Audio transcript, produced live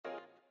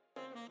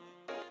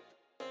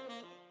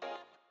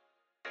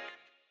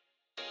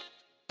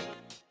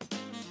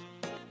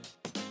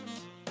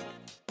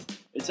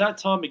It's that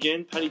time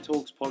again. Paddy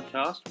Talks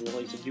podcast will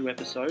release a new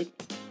episode.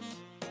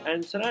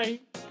 And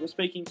today we're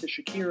speaking to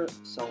Shakira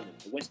Salman,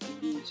 the West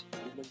Indies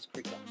women's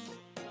cricketer.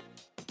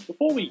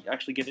 Before we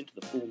actually get into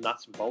the full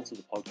nuts and bolts of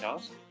the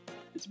podcast,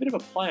 it's a bit of a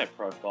player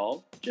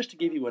profile just to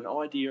give you an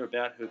idea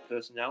about her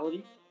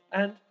personality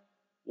and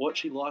what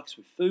she likes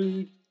with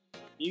food,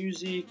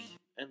 music,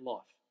 and life.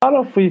 Start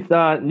off with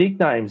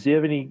nicknames. Do you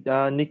have any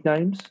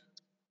nicknames?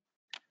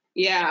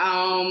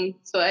 Yeah,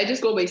 so I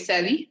just go by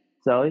Sally.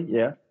 Sally,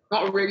 yeah.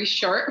 Not really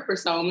short for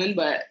Salman,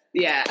 but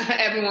yeah,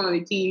 everyone on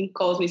the team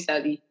calls me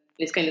Sally.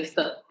 It's kind of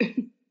stuck.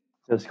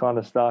 Just kind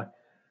of stuck.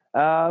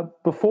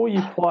 Before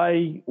you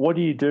play, what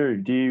do you do?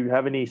 Do you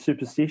have any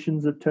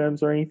superstitions of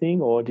terms or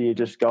anything, or do you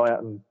just go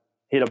out and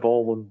hit a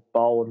ball and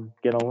bowl and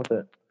get on with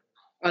it?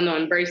 Oh no,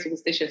 I'm very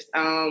superstitious.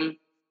 I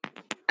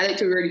like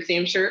to wear the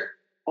same shirt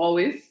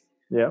always.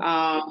 Yeah.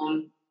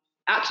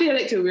 Actually, I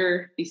like to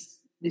wear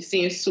the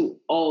same suit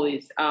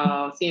always.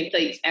 Same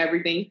tights,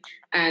 everything,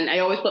 and I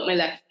always put my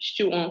left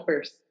shoe on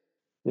first.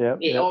 Yeah.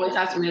 It always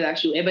has to be the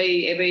left shoe. If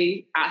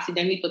I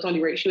accidentally put on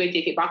the right shoe, I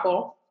take it back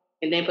off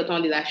and then put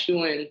on the left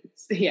shoe and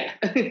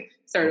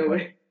start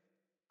over.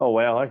 Oh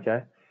wow,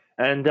 okay.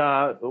 And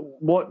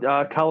what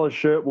colour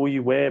shirt will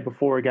you wear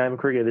before a game of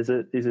cricket? Is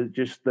it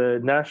just the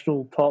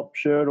national top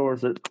shirt, or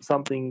is it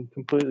something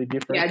completely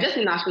different? Yeah, just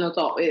the national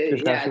top.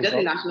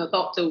 The national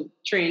top to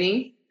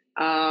training.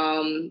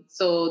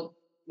 So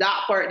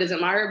that part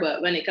doesn't matter,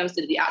 but when it comes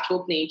to the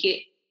actual playing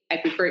kit, I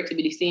prefer it to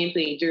be the same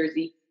playing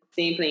jersey,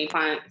 same playing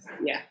pants.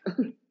 Yeah.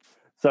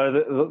 So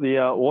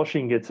the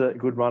washing gets a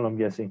good run, I'm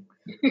guessing.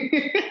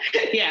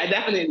 Yeah,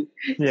 definitely.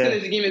 Yeah. As soon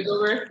as the game is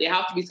over, they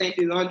have to be sent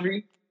to the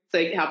laundry so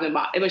I can have them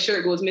back. If a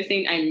shirt goes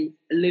missing, I'm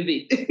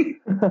livid.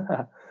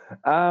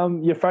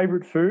 Your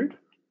favourite food?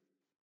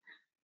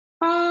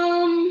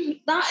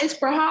 That is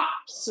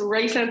perhaps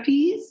rice and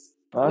peas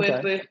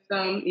Okay. with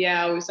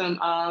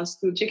some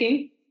stewed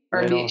chicken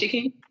or baked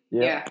chicken.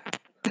 Yeah.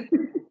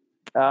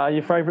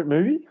 Your favourite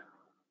movie?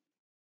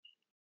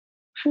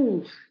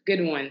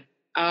 Good one.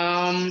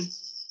 I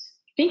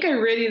think I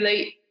really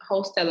like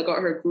how Stella got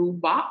her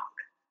groove back.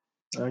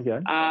 Okay.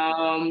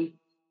 I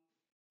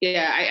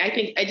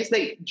think I just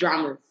like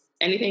dramas.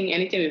 Anything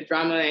with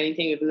drama,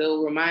 anything with a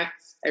little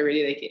romance, I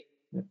really like it.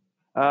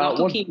 Not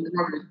too keen with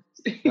romance.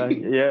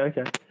 Yeah,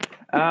 okay.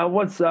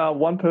 What's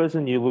one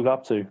person you look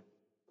up to?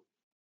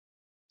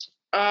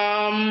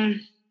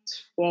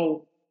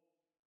 Well,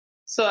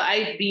 so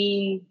I've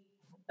been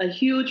a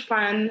huge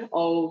fan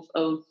of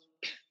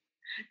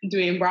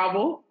Dwayne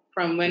Bravo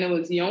from when I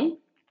was young.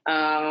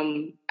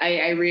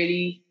 I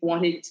really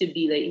wanted to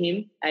be like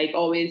him. I've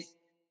always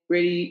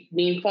really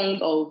been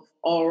fond of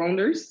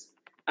all-rounders.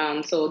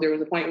 So there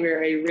was a point where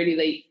I really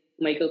liked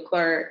Michael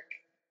Clark.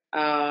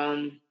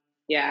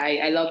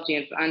 I love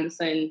James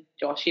Anderson,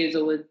 Josh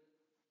Hazelwood.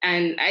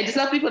 And I just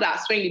love people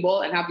that swing the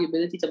ball and have the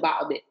ability to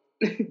bat a bit.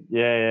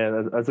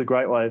 Yeah, that's a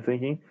great way of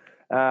thinking.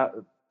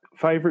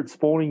 Favourite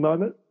sporting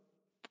moment?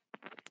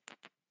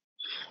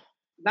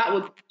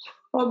 That's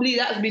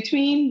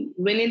between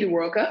winning the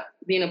World Cup,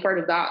 being a part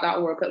of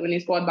that World Cup winning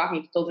squad back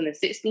in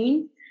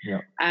 2016,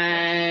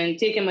 and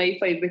taking my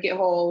 5-wicket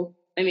haul.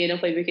 I made a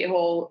 5-wicket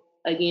haul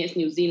against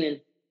New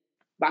Zealand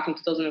back in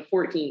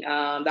 2014.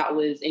 That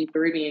was in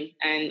Caribbean,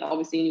 and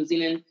obviously New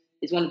Zealand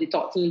is one of the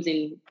top teams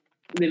in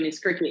women's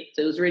cricket,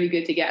 so it was really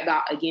good to get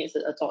that against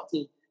a top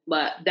team.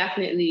 But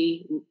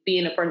definitely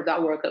being a part of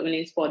that World Cup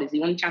winning squad is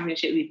the only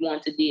championship we've won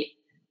to date,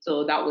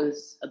 so that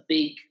was a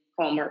big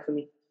hallmark for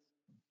me.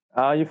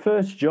 Your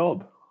first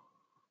job?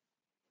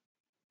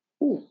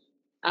 While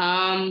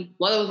I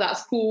was at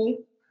school,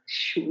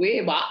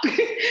 way back,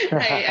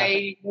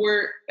 I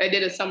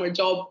did a summer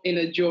job in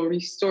a jewelry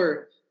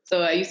store.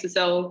 So I used to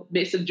sell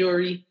bits of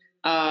jewelry.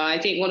 I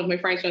think one of my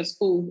friends from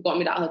school got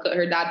me that haircut.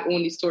 Her dad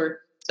owned the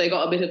store. So I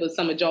got a bit of a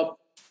summer job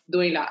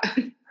doing that.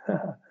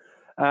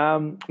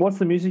 What's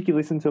the music you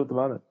listen to at the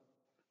moment?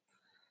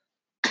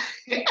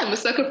 I'm a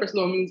sucker for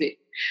slow music.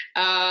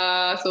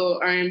 So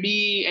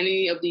R&B,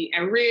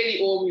 and really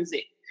old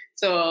music.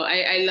 So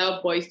I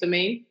love Boyz II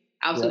Men.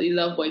 Absolutely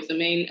love Boyz II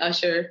Men,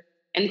 Usher,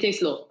 anything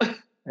slow.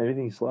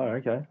 Anything slow,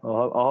 okay.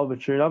 I'll have a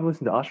tune. I haven't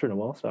listened to Usher in a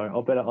while, so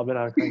I'll bet I'll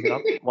crank it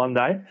up one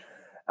day.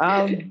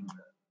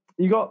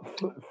 You got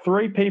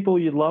 3 people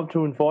you'd love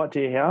to invite to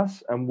your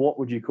house, and what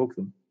would you cook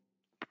them?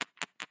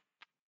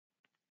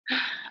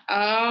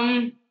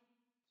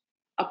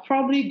 I'll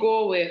probably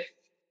go with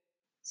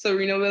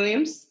Serena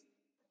Williams.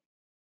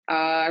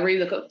 I really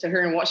look up to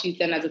her and what she's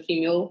done as a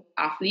female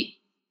athlete.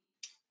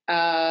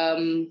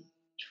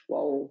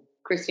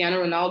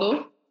 Cristiano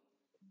Ronaldo.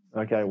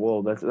 Okay,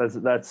 well,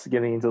 that's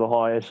getting into the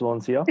high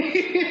echelons here.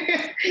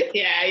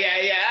 Yeah.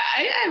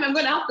 I'm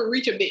going to have to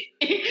reach a bit.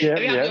 If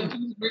I have to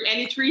choose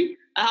any tree,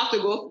 I have to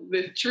go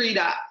with tree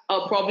that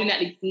I'll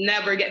probably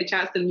never get the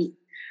chance to meet.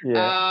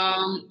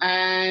 Yeah.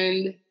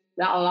 And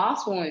that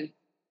last one,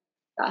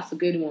 that's a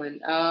good one.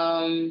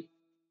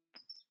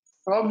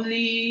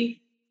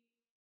 Probably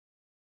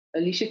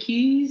Alicia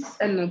Keys,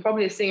 and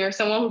probably a singer,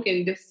 someone who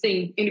can just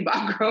sing in the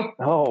background.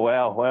 Oh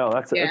wow!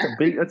 That's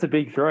a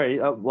big three.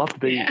 I'd love to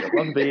be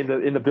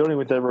in the building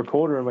with the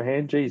recorder in my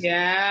hand. Jeez.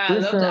 Yeah,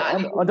 Chris, I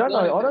love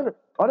that.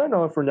 I don't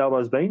know if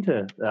Ronaldo's been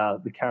to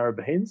the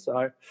Caribbean, so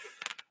I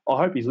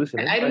hope he's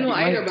listening. I don't know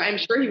either, but I'm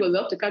sure he would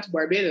love to come to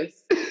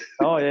Barbados.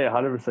 Oh yeah,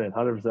 100%.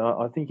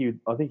 I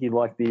think he'd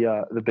like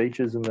the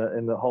beaches and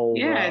the whole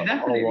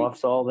whole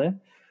lifestyle there.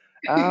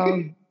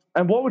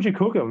 And what would you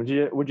cook them?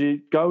 Would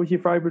you go with your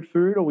favorite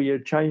food, or would you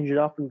change it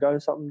up and go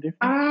something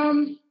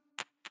different?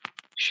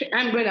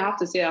 I'm going to have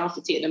to say I have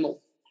to take them out.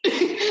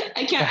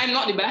 I'm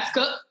not the best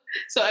cook,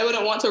 so I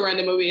wouldn't want to run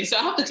them away. So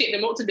I have to take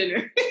them out to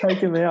dinner.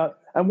 Take them out.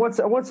 And what's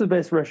the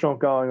best restaurant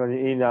going on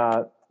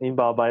in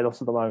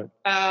Barbados at the moment?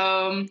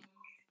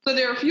 So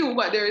there are a few,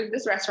 but there's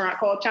this restaurant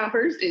called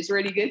Champers. It's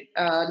really good.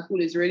 The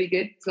food is really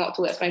good. It's not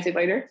too expensive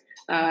either.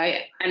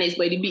 And it's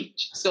by the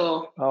beach,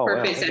 so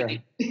perfect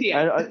setting.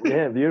 Yeah,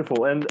 yeah,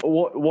 beautiful. And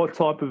what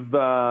type of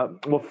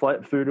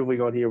what food have we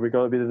got here? We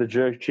got a bit of the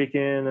jerk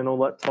chicken and all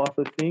that type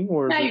of thing,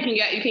 or you can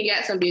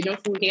get some Bajan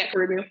food, you can get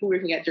Caribbean food, you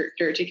can get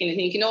jerk chicken,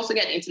 and you can also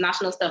get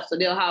international stuff. So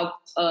they'll have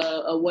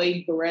a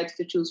wide variety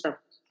to choose from.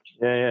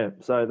 Yeah.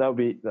 So that would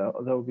be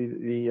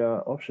the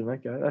option.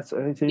 Okay, it's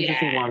an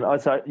interesting one.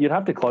 I'd say you'd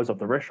have to close up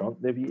the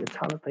restaurant. There'd be a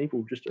ton of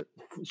people just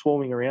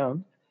swarming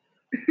around.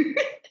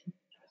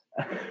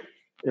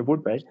 It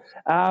would be.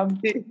 So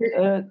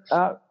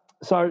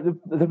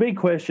the big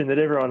question that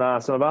everyone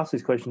asks, and I've asked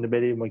this question to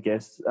many of my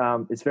guests,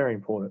 it's very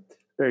important,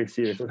 very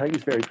serious. I think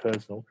it's very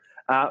personal.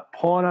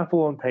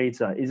 Pineapple on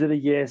pizza, is it a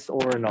yes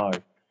or a no?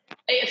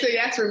 It's a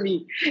yes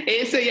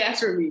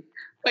for me.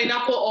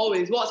 Pineapple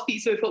always. What's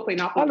pizza without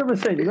pineapple?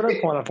 100%. You got to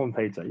have pineapple on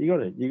pizza. You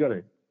got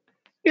to.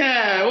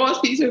 Yeah. What's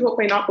pizza without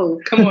pineapple?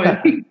 Come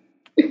on.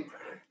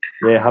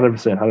 Yeah,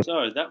 100%.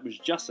 So that was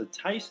just a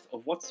taste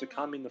of what's to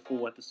come in the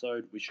full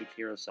episode with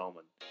Shakira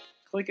Salmon.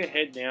 Click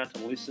ahead now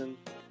to listen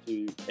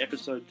to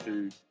episode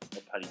 2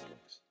 of Paddy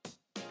Talks.